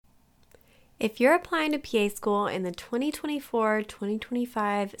If you're applying to PA school in the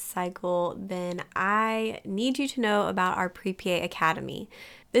 2024-2025 cycle, then I need you to know about our Pre-PA Academy.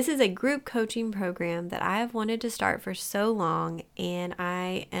 This is a group coaching program that I have wanted to start for so long, and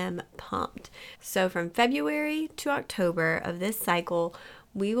I am pumped. So from February to October of this cycle,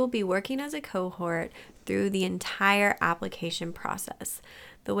 we will be working as a cohort through the entire application process.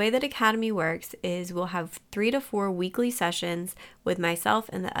 The way that Academy works is we'll have 3 to 4 weekly sessions with myself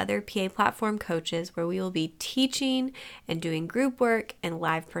and the other PA platform coaches where we will be teaching and doing group work and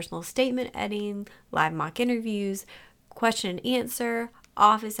live personal statement editing, live mock interviews, question and answer,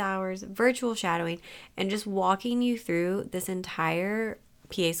 office hours, virtual shadowing, and just walking you through this entire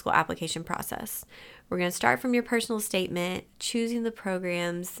PA school application process. We're going to start from your personal statement, choosing the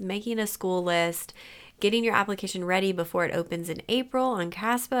programs, making a school list, getting your application ready before it opens in April on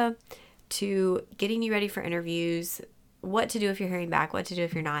CASPA, to getting you ready for interviews, what to do if you're hearing back, what to do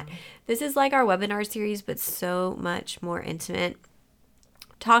if you're not. This is like our webinar series, but so much more intimate.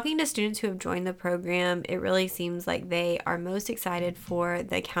 Talking to students who have joined the program, it really seems like they are most excited for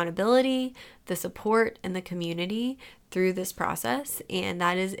the accountability, the support, and the community through this process. And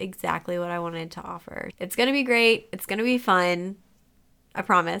that is exactly what I wanted to offer. It's going to be great. It's going to be fun. I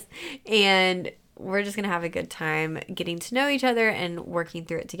promise. And we're just going to have a good time getting to know each other and working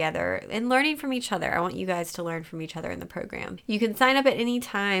through it together and learning from each other. I want you guys to learn from each other in the program. You can sign up at any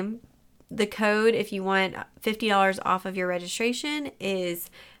time. The code, if you want $50 off of your registration, is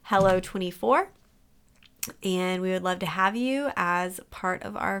HELLO24. And we would love to have you as part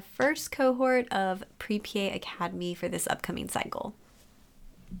of our first cohort of Pre-PA Academy for this upcoming cycle.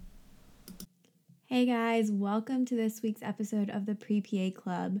 Hey guys, welcome to this week's episode of the Pre-PA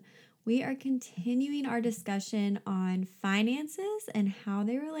Club. We are continuing our discussion on finances and how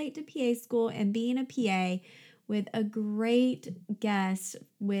they relate to PA school and being a PA with a great guest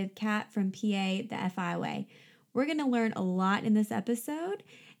with Kat from PA the FI Way. We're going to learn a lot in this episode,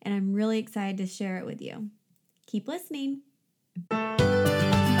 and I'm really excited to share it with you. Keep listening.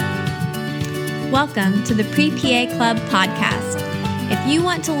 Welcome to the Pre-PA Club podcast. If you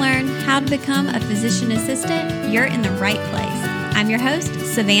want to learn how to become a physician assistant, you're in the right place. I'm your host,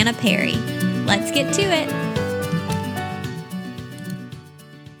 Savannah Perry. Let's get to it.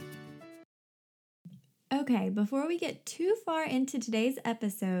 Okay, before we get too far into today's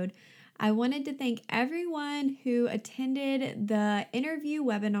episode, I wanted to thank everyone who attended the interview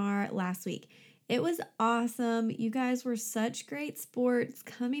webinar last week. It was awesome. You guys were such great sports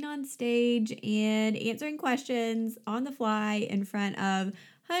coming on stage and answering questions on the fly in front of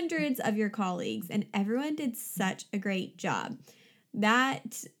hundreds of your colleagues, and everyone did such a great job.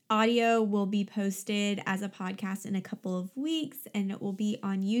 That audio will be posted as a podcast in a couple of weeks, and it will be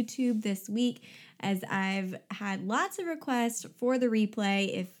on YouTube this week, as I've had lots of requests for the replay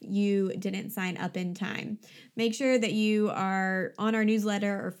if you didn't sign up in time. Make sure that you are on our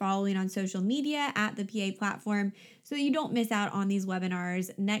newsletter or following on social media at the PA platform so that you don't miss out on these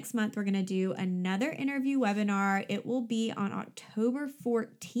webinars. Next month, we're going to do another interview webinar. It will be on October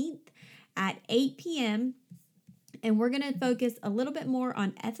 14th at 8 p.m., and we're going to focus a little bit more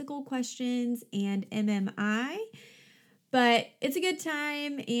on ethical questions and MMI, but it's a good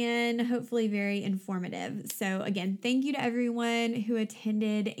time and hopefully very informative. So again, thank you to everyone who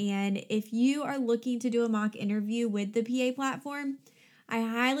attended. And if you are looking to do a mock interview with the PA platform, I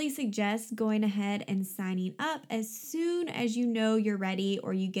highly suggest going ahead and signing up as soon as you know you're ready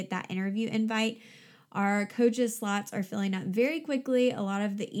or you get that interview invite. Our coaches' slots are filling up very quickly. A lot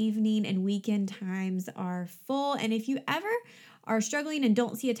of the evening and weekend times are full. And if you ever are struggling and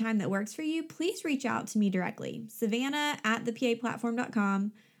don't see a time that works for you, please reach out to me directly.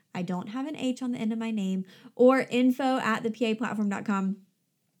 Savannah@thepaplatform.com. I don't have an H on the end of my name. Or info@thepaplatform.com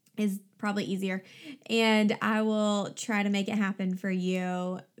is probably easier. And I will try to make it happen for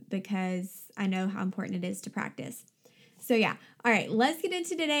you because I know how important it is to practice. So yeah, all right, let's get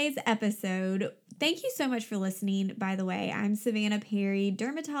into today's episode. Thank you so much for listening, by the way. I'm Savannah Perry,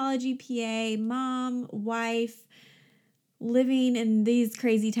 dermatology PA, mom, wife, living in these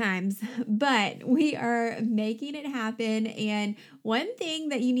crazy times, but we are making it happen. And one thing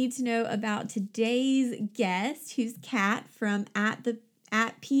that you need to know about today's guest, who's Kat from at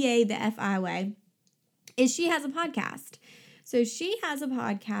PA the FI Way, is she has a podcast. So she has a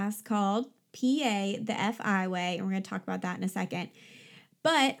podcast called PA the FI Way, and we're going to talk about that in a second.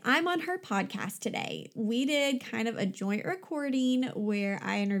 But I'm on her podcast today. We did kind of a joint recording where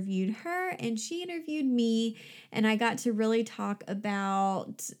I interviewed her and she interviewed me, and I got to really talk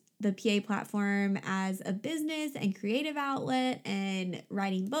about the PA platform as a business and creative outlet and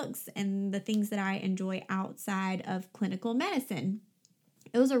writing books and the things that I enjoy outside of clinical medicine.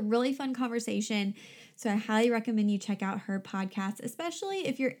 It was a really fun conversation. So I highly recommend you check out her podcast, especially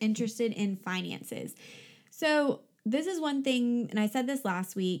if you're interested in finances. So this is one thing, and I said this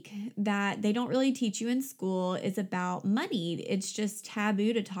last week, that they don't really teach you in school is about money. It's just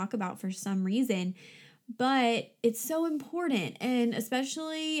taboo to talk about for some reason, but it's so important. And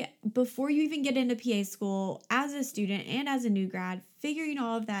especially before you even get into PA school, as a student and as a new grad, figuring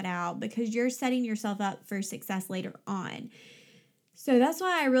all of that out because you're setting yourself up for success later on. So that's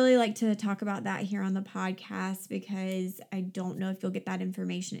why I really like to talk about that here on the podcast, because I don't know if you'll get that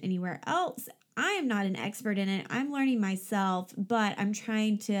information anywhere else. I am not an expert in it. I'm learning myself, but I'm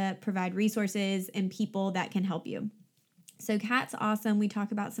trying to provide resources and people that can help you. So Kat's awesome. We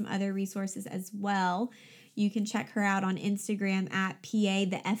talk about some other resources as well. You can check her out on Instagram at PA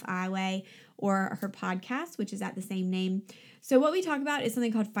the FI Way, or her podcast, which is at the same name. So what we talk about is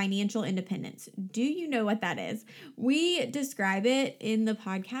something called financial independence. Do you know what that is? We describe it in the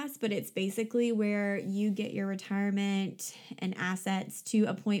podcast, but it's basically where you get your retirement and assets to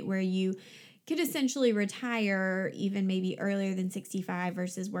a point where you could essentially retire even maybe earlier than 65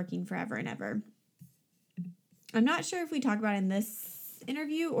 versus working forever and ever. I'm not sure if we talk about it in this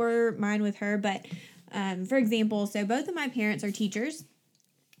interview or mine with her, but for example, so both of my parents are teachers,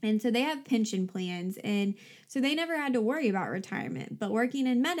 and so they have pension plans, and so they never had to worry about retirement. But working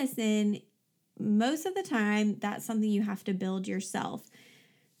in medicine, most of the time, that's something you have to build yourself.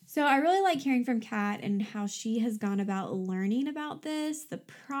 So I really like hearing from Kat and how she has gone about learning about this, the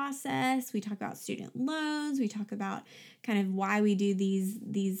process. We talk about student loans. We talk about kind of why we do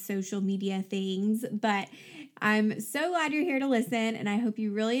these social media things. But I'm so glad you're here to listen, and I hope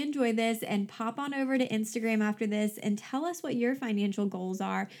you really enjoy this. And pop on over to Instagram after this and tell us what your financial goals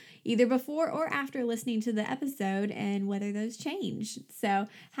are, either before or after listening to the episode, and whether those change. So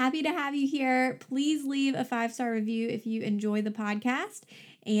happy to have you here. Please leave a 5-star review if you enjoy the podcast.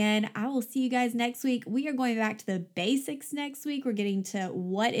 And I will see you guys next week. We are going back to the basics next week. We're getting to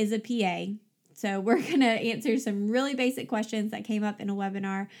what is a PA. So we're going to answer some really basic questions that came up in a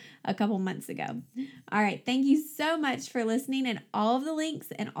webinar a couple months ago. All right. Thank you so much for listening. And all of the links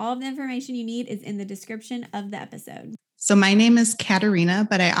and all of the information you need is in the description of the episode. So my name is Katerina,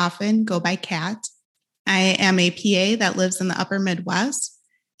 but I often go by Kat. I am a PA that lives in the upper Midwest,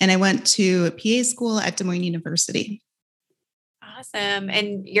 and I went to PA school at Des Moines University. Awesome.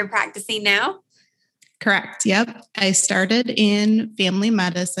 And you're practicing now? Correct. Yep. I started in family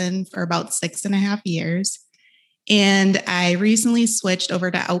medicine for about 6.5 years. And I recently switched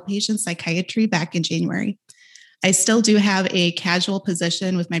over to outpatient psychiatry back in January. I still do have a casual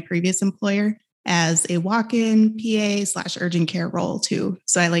position with my previous employer as a walk-in PA/urgent care role too.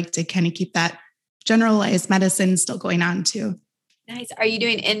 So I like to kind of keep that generalized medicine still going on too. Nice. Are you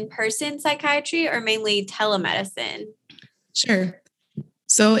doing in-person psychiatry or mainly telemedicine? Sure.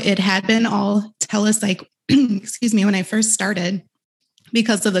 So it had been all telepsych, when I first started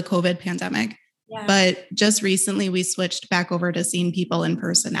because of the COVID pandemic. Yeah. But just recently we switched back over to seeing people in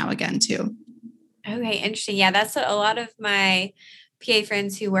person now again too. Okay, interesting. Yeah, that's a lot of my PA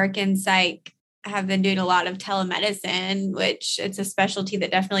friends who work in psych have been doing a lot of telemedicine, which it's a specialty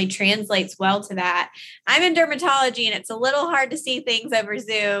that definitely translates well to that. I'm in dermatology, and it's a little hard to see things over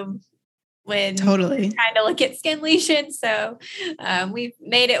Zoom when trying to look at skin lesions. So we've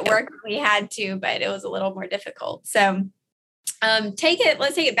made it work when we had to, but it was a little more difficult. So let's take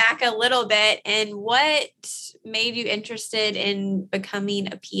it back a little bit. And what made you interested in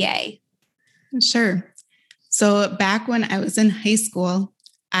becoming a PA? Sure. So back when I was in high school,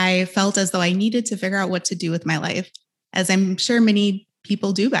 I felt as though I needed to figure out what to do with my life, as I'm sure many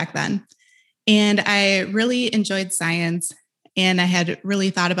people do back then. And I really enjoyed science, and I had really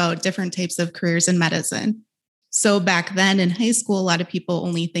thought about different types of careers in medicine. So back then in high school, a lot of people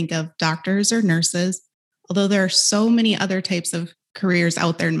only think of doctors or nurses, although there are so many other types of careers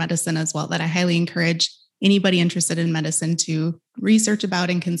out there in medicine as well that I highly encourage anybody interested in medicine to research about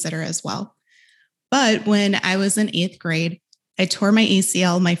and consider as well. But when I was in 8th grade, I tore my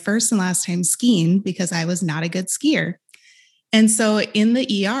ACL my first and last time skiing because I was not a good skier. And so in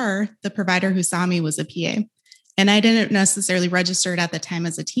the ER, the provider who saw me was a PA. And I didn't necessarily register it at the time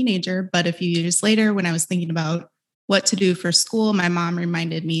as a teenager, but a few years later, when I was thinking about what to do for school, my mom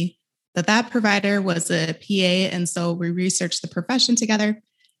reminded me that provider was a PA. And so we researched the profession together.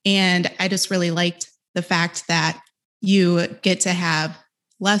 And I just really liked the fact that you get to have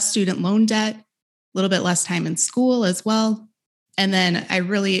less student loan debt, a little bit less time in school as well. And then I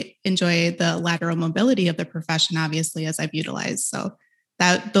really enjoy the lateral mobility of the profession, obviously, as I've utilized. So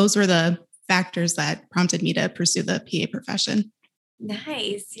those were the factors that prompted me to pursue the PA profession.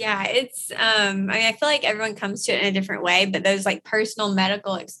 Nice. Yeah. I feel like everyone comes to it in a different way, but those like personal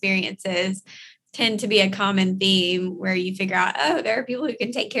medical experiences tend to be a common theme where you figure out, oh, there are people who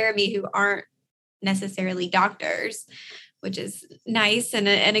can take care of me who aren't necessarily doctors, which is nice and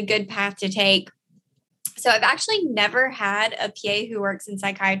a good path to take. So I've actually never had a PA who works in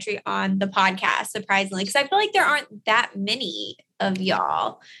psychiatry on the podcast, surprisingly, because I feel like there aren't that many of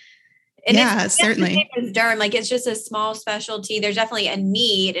y'all. And Yeah, it's certainly. the same as derm, like it's just a small specialty. There's definitely a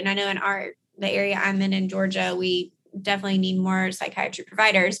need. And I know in the area I'm in Georgia, we definitely need more psychiatry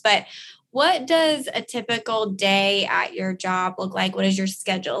providers. But what does a typical day at your job look like? What is your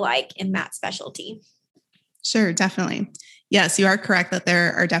schedule like in that specialty? Sure, definitely. Yes, you are correct that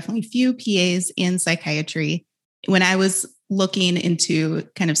there are definitely few PAs in psychiatry. When I was looking into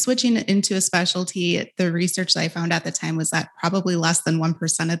kind of switching into a specialty, the research that I found at the time was that probably less than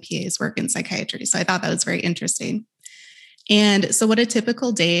 1% of PAs work in psychiatry. So I thought that was very interesting. And so what a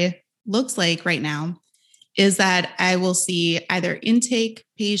typical day looks like right now is that I will see either intake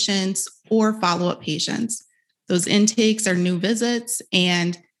patients or follow-up patients. Those intakes are new visits,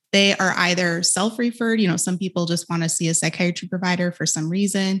 and they are either self-referred. Some people just want to see a psychiatry provider for some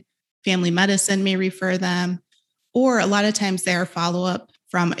reason. Family medicine may refer them, or a lot of times they are follow-up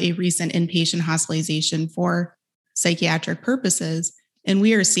from a recent inpatient hospitalization for psychiatric purposes. And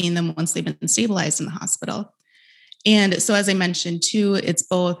we are seeing them once they've been stabilized in the hospital. And so, as I mentioned too, it's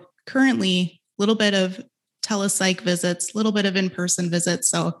both currently a little bit of telepsych visits, a little bit of in-person visits.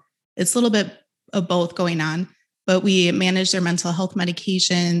 So it's a little bit of both going on, but we manage their mental health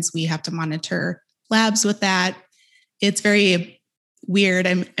medications. We have to monitor labs with that. It's very weird.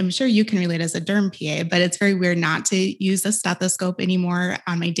 I'm sure you can relate as a derm PA, but it's very weird not to use a stethoscope anymore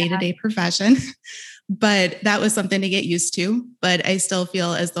on my day-to-day profession. But that was something to get used to. But I still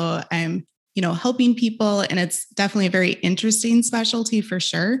feel as though I'm, helping people. And it's definitely a very interesting specialty for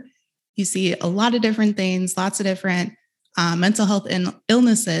sure. You see a lot of different things, lots of different mental health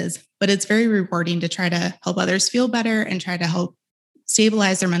illnesses, but it's very rewarding to try to help others feel better and try to help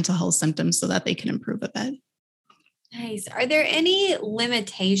stabilize their mental health symptoms so that they can improve a bit. Nice. Are there any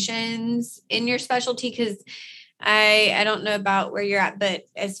limitations in your specialty? Because I don't know about where you're at, but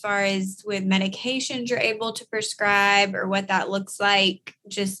as far as with medications you're able to prescribe or what that looks like,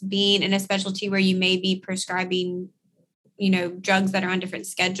 just being in a specialty where you may be prescribing, drugs that are on different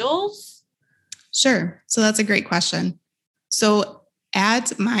schedules? Sure. So that's a great question. So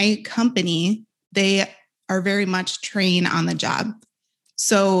at my company, they are very much trained on the job.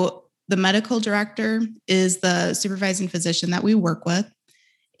 So the medical director is the supervising physician that we work with.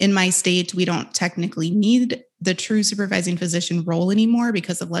 In my state, we don't technically need the true supervising physician role anymore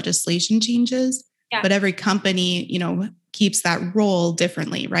because of legislation changes. Yeah. But every company, keeps that role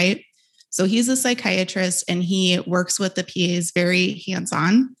differently, right? So he's a psychiatrist and he works with the PAs very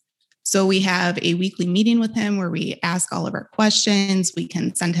hands-on. So we have a weekly meeting with him where we ask all of our questions. We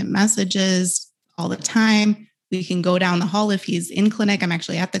can send him messages all the time. We can go down the hall if he's in clinic. I'm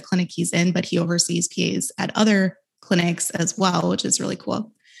actually at the clinic he's in, but he oversees PAs at other clinics as well, which is really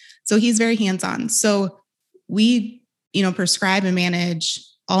cool. So he's very hands-on. So we, prescribe and manage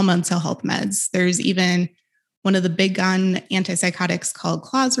all mental health meds. There's even one of the big gun antipsychotics called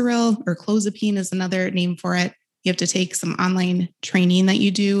Clozaril, or clozapine is another name for it. You have to take some online training that you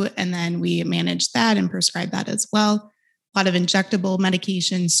do, and then we manage that and prescribe that as well. A lot of injectable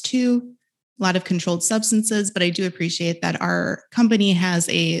medications too, a lot of controlled substances, but I do appreciate that our company has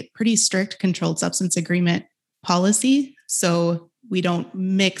a pretty strict controlled substance agreement policy. So we don't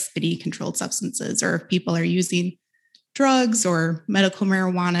mix any controlled substances, or if people are using drugs or medical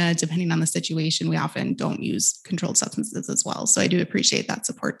marijuana, depending on the situation, we often don't use controlled substances as well. So I do appreciate that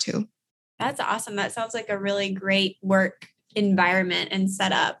support too. That's awesome. That sounds like a really great work environment and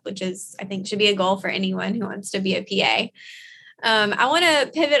setup, which is, I think, should be a goal for anyone who wants to be a PA. I want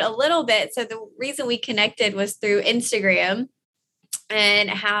to pivot a little bit. So the reason we connected was through Instagram, and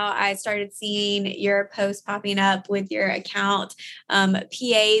how I started seeing your post popping up with your account, PA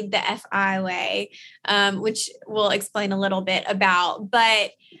the FI way, which we'll explain a little bit about.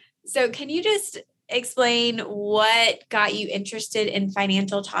 But so can you just explain what got you interested in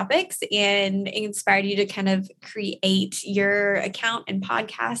financial topics and inspired you to kind of create your account and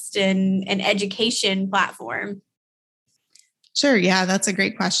podcast and an education platform? Sure. Yeah, that's a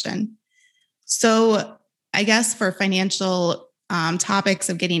great question. So I guess for financial topics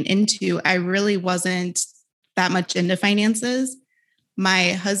of getting into, I really wasn't that much into finances.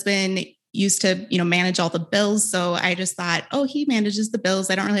 My husband used to, manage all the bills. So I just thought, oh, he manages the bills.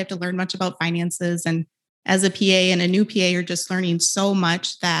 I don't really have to learn much about finances. And as a PA and a new PA, you're just learning so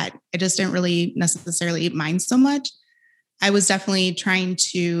much that I just didn't really necessarily mind so much. I was definitely trying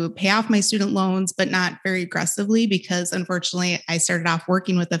to pay off my student loans, but not very aggressively because unfortunately I started off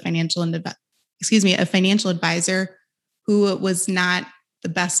working with a financial advisor who was not the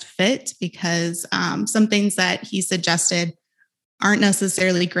best fit because some things that he suggested aren't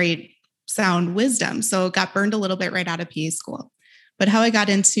necessarily great sound wisdom. So got burned a little bit right out of PA school. But how I got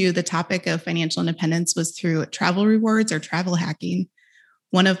into the topic of financial independence was through travel rewards or travel hacking.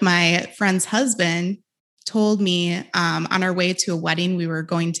 One of my friend's husband told me on our way to a wedding, we were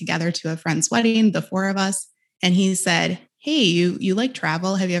going together to a friend's wedding, the four of us. And he said, hey, you like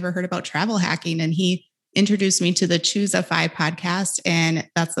travel? Have you ever heard about travel hacking? And he introduced me to the Choose FI podcast. And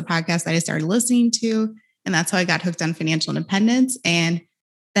that's the podcast that I started listening to. And that's how I got hooked on financial independence. And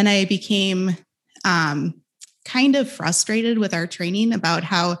then I became kind of frustrated with our training about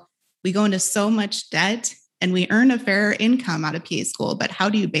how we go into so much debt and we earn a fair income out of PA school, but how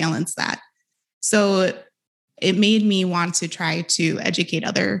do you balance that? So it made me want to try to educate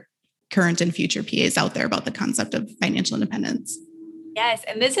other current and future PAs out there about the concept of financial independence. Yes.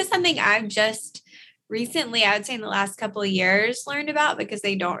 And this is something I've just recently, I would say in the last couple of years, learned about because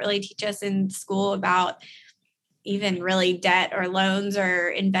they don't really teach us in school about even really debt or loans or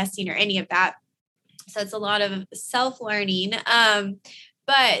investing or any of that. So it's a lot of self-learning.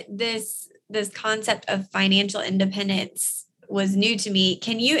 But this concept of financial independence was new to me.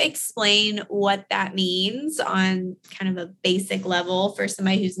 Can you explain what that means on kind of a basic level for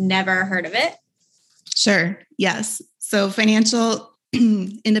somebody who's never heard of it? Sure. Yes. So financial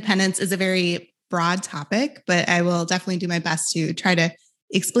independence is a very broad topic, but I will definitely do my best to try to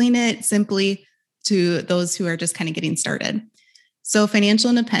explain it simply to those who are just kind of getting started. So financial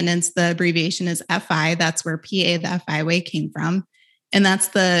independence, the abbreviation is FI. That's where PA, the FI way came from. And that's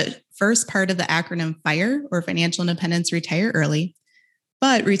the first part of the acronym FIRE, or Financial Independence Retire Early.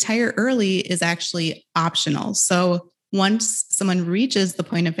 But retire early is actually optional. So once someone reaches the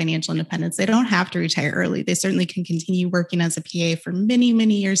point of financial independence, they don't have to retire early. They certainly can continue working as a PA for many,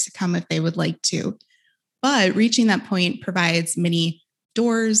 many years to come if they would like to. But reaching that point provides many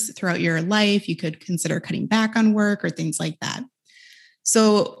doors throughout your life. You could consider cutting back on work or things like that.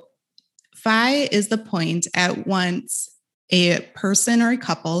 So FI is the point at once a person or a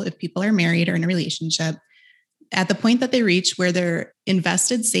couple, if people are married or in a relationship, at the point that they reach where their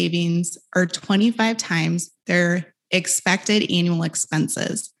invested savings are 25 times their expected annual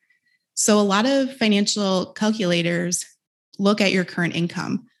expenses. So a lot of financial calculators look at your current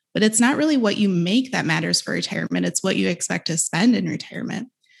income, but it's not really what you make that matters for retirement. It's what you expect to spend in retirement.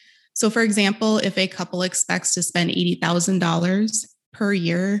 So for example, if a couple expects to spend $80,000 per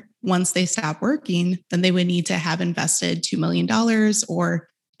year once they stop working, then they would need to have invested $2 million or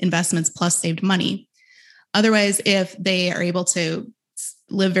investments plus saved money. Otherwise, if they are able to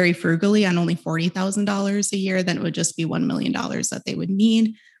live very frugally on only $40,000 a year, then it would just be $1 million that they would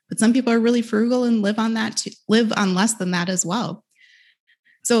need. But some people are really frugal and live on less than that as well.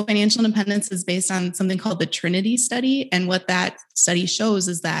 So financial independence is based on something called the Trinity study. And what that study shows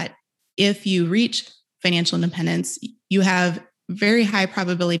is that if you reach financial independence, you have very high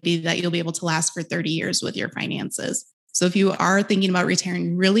probability that you'll be able to last for 30 years with your finances. So if you are thinking about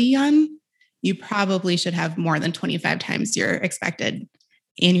retiring really young, you probably should have more than 25 times your expected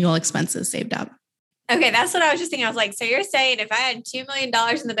annual expenses saved up. Okay, that's what I was just thinking. I was like, so you're saying if I had $2 million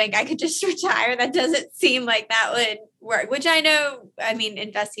in the bank, I could just retire? That doesn't seem like that would work, which I know, I mean,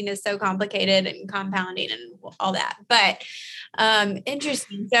 investing is so complicated and compounding and all that, but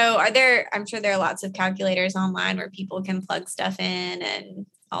interesting. So I'm sure there are lots of calculators online where people can plug stuff in and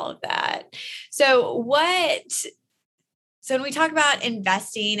all of that. So when we talk about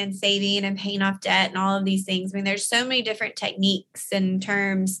investing and saving and paying off debt and all of these things, I mean, there's so many different techniques and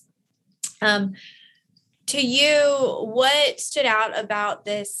terms. To you, what stood out about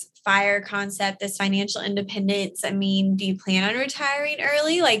this FIRE concept, this financial independence? I mean, do you plan on retiring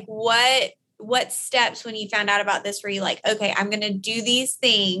early? Like what steps when you found out about this were you like, okay, I'm going to do these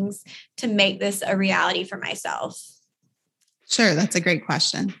things to make this a reality for myself? Sure. That's a great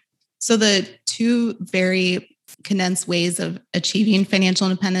question. So the two very condensed ways of achieving financial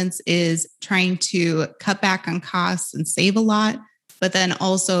independence is trying to cut back on costs and save a lot, but then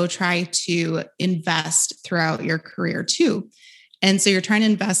also try to invest throughout your career too. And so you're trying to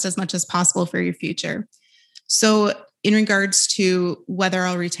invest as much as possible for your future. So in regards to whether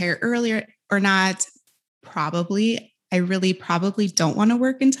I'll retire earlier or not, I really probably don't want to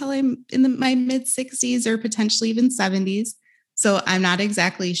work until I'm in my mid 60s or potentially even 70s. So I'm not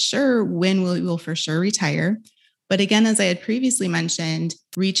exactly sure when we will for sure retire. But again, as I had previously mentioned,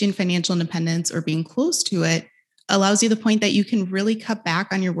 reaching financial independence or being close to it allows you the point that you can really cut back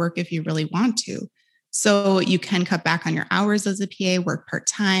on your work if you really want to. So you can cut back on your hours as a PA, work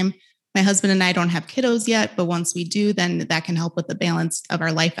part-time. My husband and I don't have kiddos yet, but once we do, then that can help with the balance of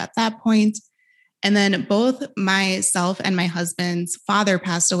our life at that point. And then both myself and my husband's father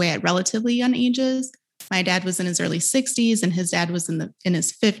passed away at relatively young ages. My dad was in his early 60s and his dad was in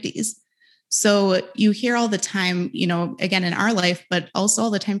his 50s. So you hear all the time, again, in our life, but also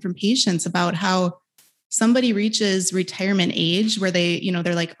all the time from patients about how somebody reaches retirement age where they,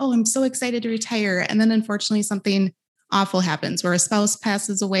 they're like, oh, I'm so excited to retire. And then unfortunately, something awful happens where a spouse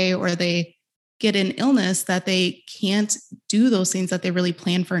passes away or they get an illness that they can't do those things that they really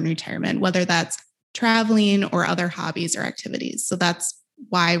plan for in retirement, whether that's traveling or other hobbies or activities. So that's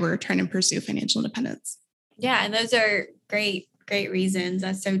why we're trying to pursue financial independence. Yeah. And those are great reasons.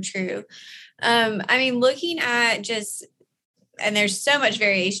 That's so true. Looking at and there's so much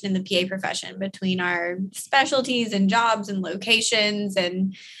variation in the PA profession between our specialties and jobs and locations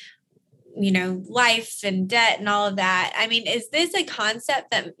and, life and debt and all of that. Is this a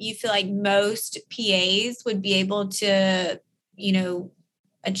concept that you feel like most PAs would be able to,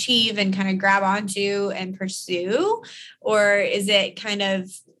 achieve and kind of grab onto and pursue? Or is it kind of,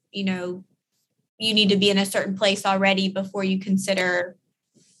 you need to be in a certain place already before you consider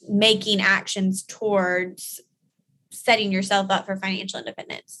making actions towards setting yourself up for financial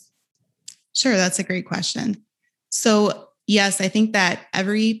independence? Sure. That's a great question. So yes, I think that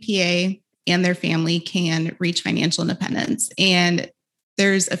every PA and their family can reach financial independence. And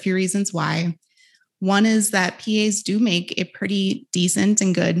there's a few reasons why. One is that PAs do make a pretty decent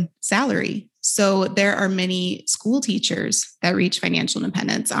and good salary. So there are many school teachers that reach financial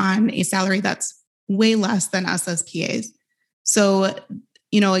independence on a salary that's way less than us as PAs. So,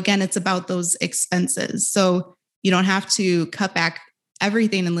 again, it's about those expenses. So you don't have to cut back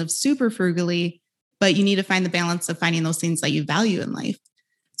everything and live super frugally, but you need to find the balance of finding those things that you value in life.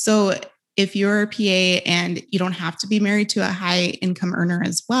 So if you're a PA and you don't have to be married to a high income earner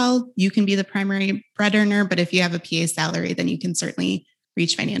as well, you can be the primary bread earner. But if you have a PA salary, then you can certainly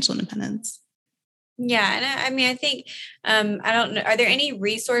reach financial independence. Yeah. And I think, I don't know, are there any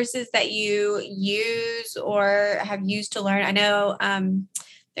resources that you use or have used to learn? I know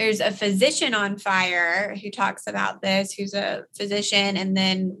there's a Physician on Fire who talks about this, who's a physician, and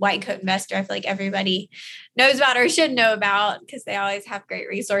then White Coat Investor. I feel like everybody knows about or should know about because they always have great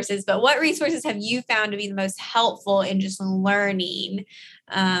resources. But what resources have you found to be the most helpful in just learning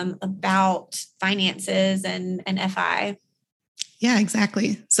about finances and FI? Yeah,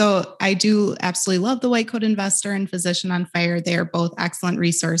 exactly. So I do absolutely love the White Coat Investor and Physician on Fire. They are both excellent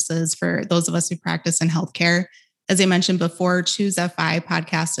resources for those of us who practice in healthcare. As I mentioned before, Choose FI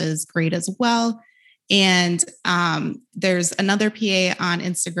podcast is great as well. And there's another PA on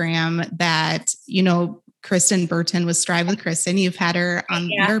Instagram that, Kristen Burton with Strive with Kristen. You've had her on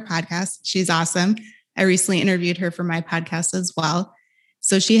your podcast. She's awesome. I recently interviewed her for my podcast as well.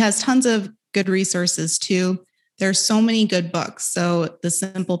 So she has tons of good resources too. There's so many good books. So The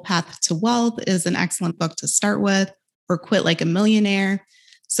Simple Path to Wealth is an excellent book to start with, or Quit Like a Millionaire.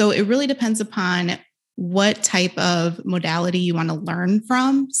 So it really depends upon what type of modality you want to learn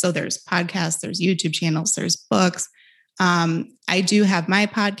from. So there's podcasts, there's YouTube channels, there's books. I do have my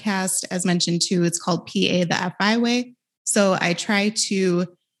podcast, as mentioned too. It's called PA the FI Way. So I try to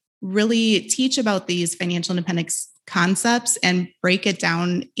really teach about these financial independence concepts and break it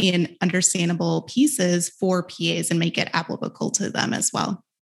down in understandable pieces for PAs and make it applicable to them as well.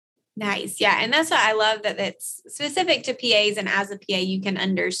 Nice. Yeah. And that's what I love, that it's specific to PAs. And as a PA, you can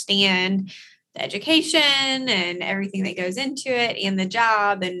understand the education and everything that goes into it and the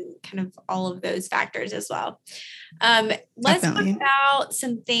job and kind of all of those factors as well. Let's talk about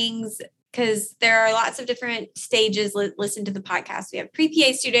some things, because there are lots of different stages. Listen to the podcast. We have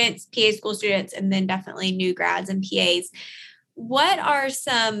pre-PA students, PA school students, and then definitely new grads and PAs. What are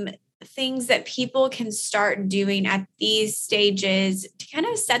some things that people can start doing at these stages to kind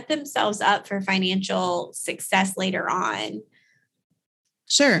of set themselves up for financial success later on?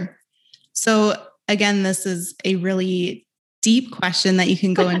 Sure. So again, this is a really deep question that you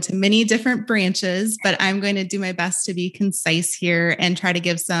can go into many different branches, but I'm going to do my best to be concise here and try to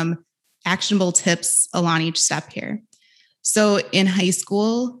give some actionable tips along each step here. So in high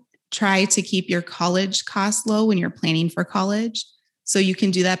school, try to keep your college costs low when you're planning for college. So you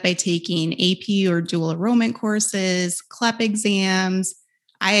can do that by taking AP or dual enrollment courses, CLEP exams.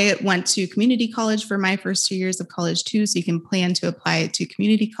 I went to community college for my first 2 years of college too. So you can plan to apply to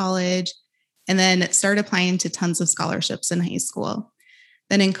community college and then start applying to tons of scholarships in high school.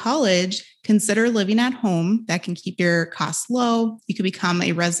 Then in college, consider living at home. That can keep your costs low. You can become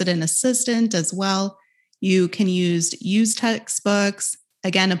a resident assistant as well. You can use used textbooks,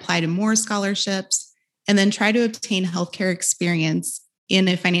 again, apply to more scholarships. and then try to obtain healthcare experience in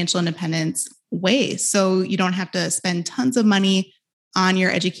a financial independence way. So you don't have to spend tons of money on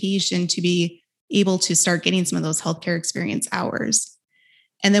your education to be able to start getting some of those healthcare experience hours.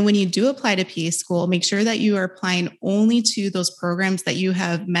 And then when you do apply to PA school, make sure that you are applying only to those programs that you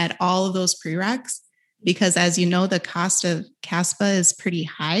have met all of those prereqs, because as you know, the cost of CASPA is pretty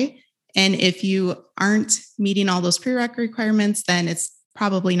high. And if you aren't meeting all those prereq requirements, then it's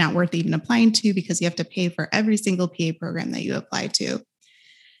probably not worth even applying to, because you have to pay for every single PA program that you apply to.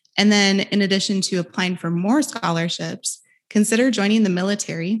 And then in addition to applying for more scholarships, consider joining the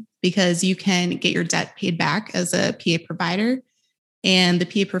military, because you can get your debt paid back as a PA provider. And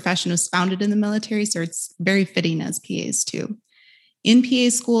the PA profession was founded in the military, so it's very fitting as PAs too. In PA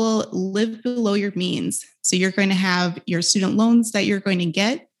school, live below your means. So you're going to have your student loans that you're going to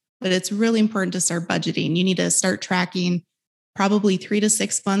get, but it's really important to start budgeting. You need to start tracking probably 3 to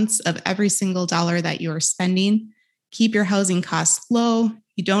 6 months of every single dollar that you are spending. Keep your housing costs low.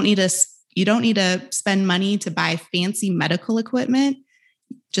 You don't need to spend money to buy fancy medical equipment.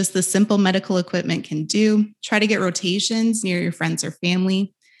 Just the simple medical equipment can do. Try to get rotations near your friends or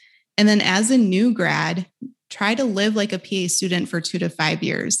family. And then as a new grad, try to live like a PA student for 2 to 5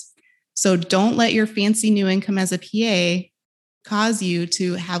 years. So don't let your fancy new income as a PA cause you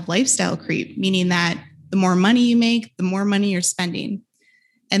to have lifestyle creep, meaning that the more money you make, the more money you're spending.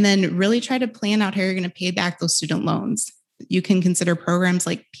 And then really try to plan out how you're going to pay back those student loans. You can consider programs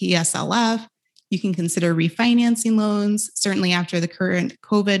like PSLF. You can consider refinancing loans. Certainly after the current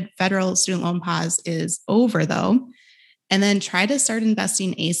COVID federal student loan pause is over, though. And then try to start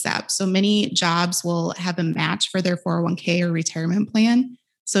investing ASAP. So many jobs will have a match for their 401k or retirement plan.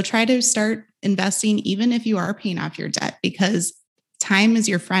 So try to start investing even if you are paying off your debt, because time is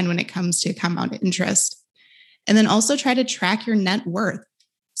your friend when it comes to compound interest. And then also try to track your net worth.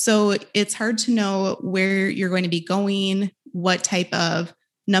 So it's hard to know where you're going to be going, what type of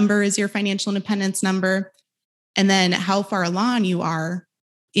number is your financial independence number, and then how far along you are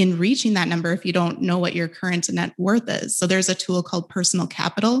in reaching that number if you don't know what your current net worth is. So there's a tool called Personal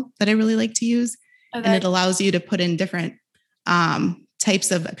Capital that I really like to use. Okay. And it allows you to put in different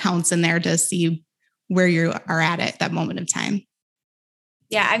types of accounts in there to see where you are at that moment of time.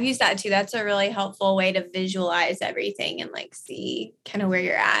 Yeah, I've used that too. That's a really helpful way to visualize everything and like see kind of where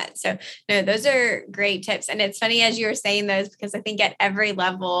you're at. So no, those are great tips. And it's funny as you were saying those, because I think at every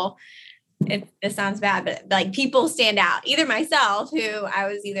level, it sounds bad, but like people stand out, either myself, who I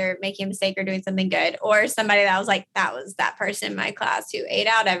was either making a mistake or doing something good, or somebody that was like, that was that person in my class who ate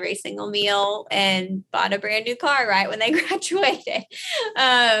out every single meal and bought a brand new car right when they graduated.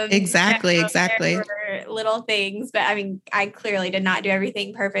 Exactly. Little things, but I mean, I clearly did not do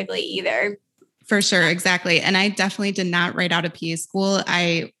everything perfectly either. For sure. Exactly. And I definitely did not write out of PA school.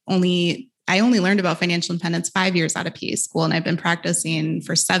 I only learned about financial independence 5 years out of PA school, and I've been practicing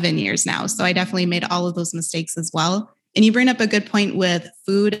for 7 years now. So I definitely made all of those mistakes as well. And you bring up a good point with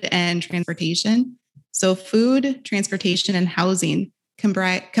food and transportation. So food, transportation, and housing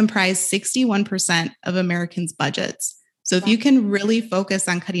comprise 61% of Americans' budgets. So if you can really focus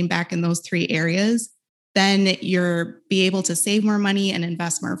on cutting back in those 3 areas, then you'll be able to save more money and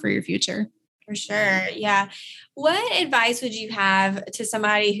invest more for your future. For sure. Yeah. What advice would you have to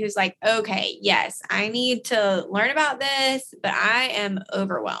somebody who's like, okay, yes, I need to learn about this, but I am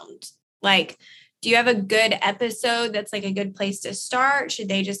overwhelmed? Like, do you have a good episode that's like a good place to start? Should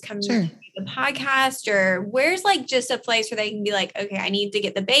they just come to the podcast, or where's like just a place where they can be like, okay, I need to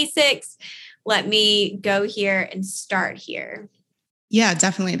get the basics. Let me go here and start here. Yeah,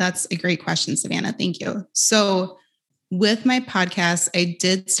 definitely. That's a great question, Savannah. Thank you. So with my podcast, I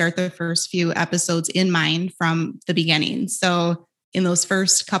did start the first few episodes in mind from the beginning. So in those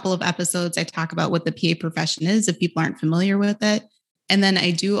first couple of episodes, I talk about what the PA profession is if people aren't familiar with it. And then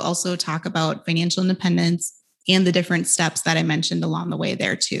I do also talk about financial independence and the different steps that I mentioned along the way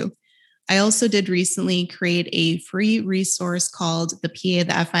there too. I also did recently create a free resource called the PA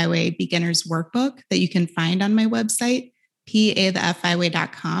the FI Way Beginner's Workbook that you can find on my website,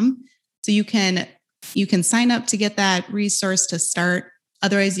 pathefiway.com. So you can sign up to get that resource to start.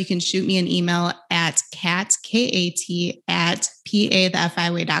 Otherwise, you can shoot me an email at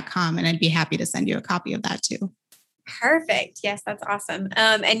kat@pathefiway.com, and I'd be happy to send you a copy of that too. Perfect. Yes, that's awesome.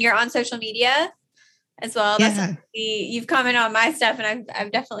 And you're on social media as well. Yeah. You've commented on my stuff, and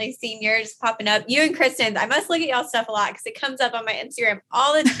I've definitely seen yours popping up. You and Kristen, I must look at y'all's stuff a lot because it comes up on my Instagram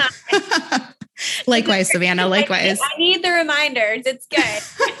all the time. Likewise, Savannah. Likewise. I need the reminders. It's good.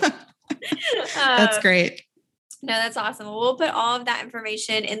 That's great. No, that's awesome. Well, we'll put all of that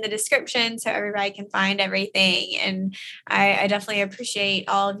information in the description so everybody can find everything. And I definitely appreciate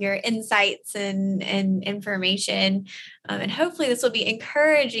all of your insights and information. And hopefully this will be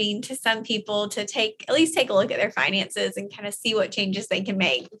encouraging to some people to at least take a look at their finances and kind of see what changes they can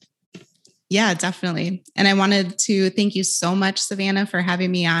make. Yeah, definitely. And I wanted to thank you so much, Savannah, for having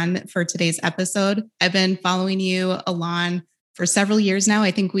me on for today's episode. I've been following you along for several years now.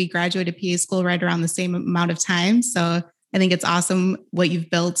 I think we graduated PA school right around the same amount of time. So I think it's awesome what you've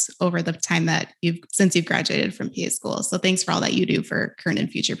built over the time since you've graduated from PA school. So thanks for all that you do for current and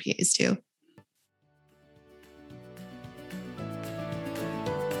future PAs too.